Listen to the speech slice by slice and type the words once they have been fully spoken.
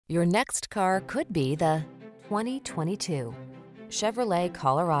Your next car could be the 2022 Chevrolet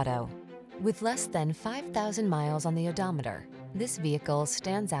Colorado. With less than 5,000 miles on the odometer, this vehicle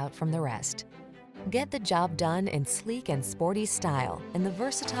stands out from the rest. Get the job done in sleek and sporty style in the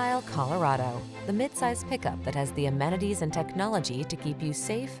versatile Colorado, the midsize pickup that has the amenities and technology to keep you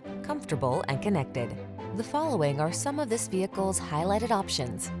safe, comfortable, and connected. The following are some of this vehicle's highlighted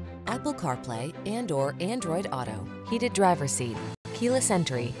options: Apple CarPlay and/or Android Auto, heated driver's seat, keyless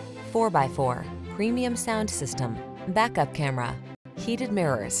entry, 4x4, premium sound system, backup camera, heated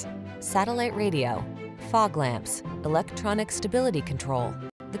mirrors, satellite radio, fog lamps, electronic stability control.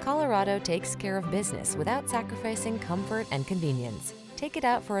 The Colorado takes care of business without sacrificing comfort and convenience. Take it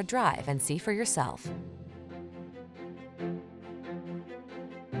out for a drive and see for yourself.